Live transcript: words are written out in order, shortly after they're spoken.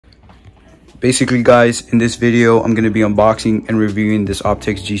Basically guys, in this video I'm going to be unboxing and reviewing this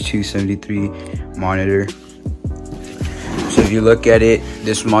Optix G273 monitor. So if you look at it,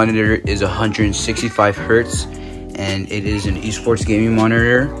 this monitor is 165 hertz and it is an esports gaming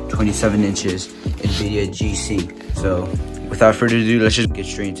monitor, 27 inches, NVIDIA GC. So without further ado, let's just get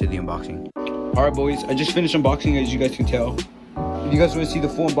straight into the unboxing. Alright boys, I just finished unboxing, as you guys can tell. If you guys want to see the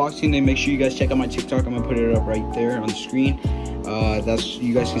full unboxing, then make sure you guys check out my TikTok. I'm going to put it up right there on the screen.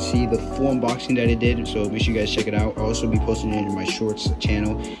 You guys can see the full unboxing that I did, so make sure you guys check it out. I'll also be posting it in my shorts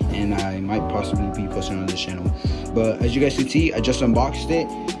channel, and I might possibly be posting it on this channel. But as you guys can see, I just unboxed it.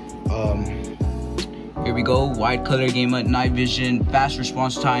 Here we go. Wide color gamut, night vision, fast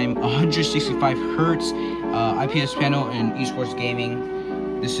response time, 165 hertz, IPS panel, and esports gaming.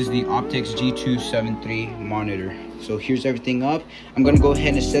 This is the Optix G273 monitor. So here's everything up. I'm gonna go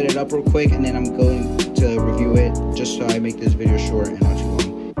ahead and set it up real quick, and then I'm going to review it, just so I make this video short and not too long.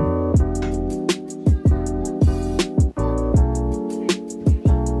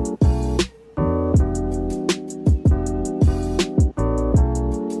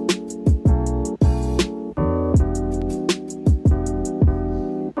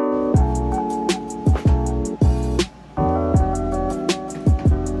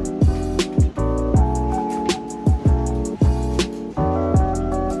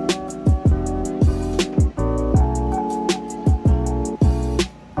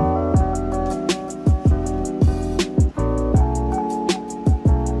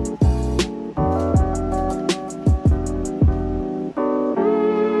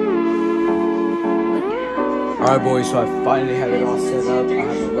 Alright boys, so I finally have it all set up. I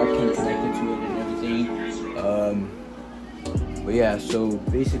have a webcam connected to it and everything. But yeah, so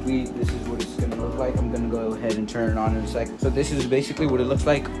basically this is what it's gonna look like. I'm gonna go ahead and turn it on in a second. So this is basically what it looks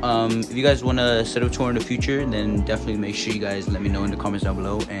like. If you guys wanna set up a tour in the future, then definitely make sure you guys let me know in the comments down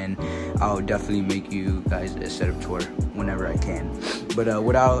below, and I'll definitely make you guys a setup tour whenever I can. But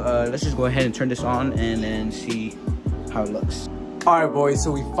let's just go ahead and turn this on and then see how it looks. Alright boys,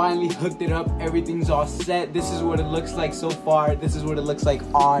 so we finally hooked it up. Everything's all set. This is what it looks like so far. This is what it looks like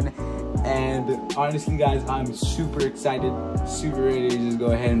on. And honestly guys, I'm super excited, super ready to just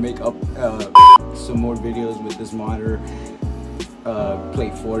go ahead and make up some more videos with this monitor. Play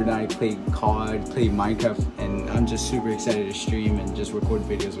Fortnite, play COD, play Minecraft, and I'm just super excited to stream and just record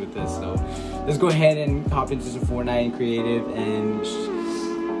videos with this. So let's go ahead and hop into some Fortnite and creative and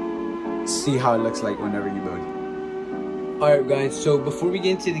see how it looks like whenever you load. Alright guys, so before we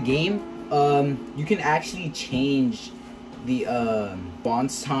get into the game, you can actually change the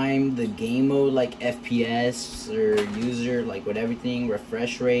response time, the game mode, like FPS or user, like with everything,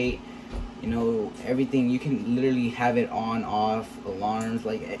 refresh rate, you know, everything. You can literally have it on, off, alarms,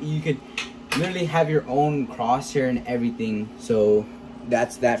 like you could literally have your own crosshair and everything. So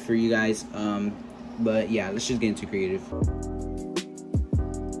that's that for you guys. But yeah, let's just get into creative.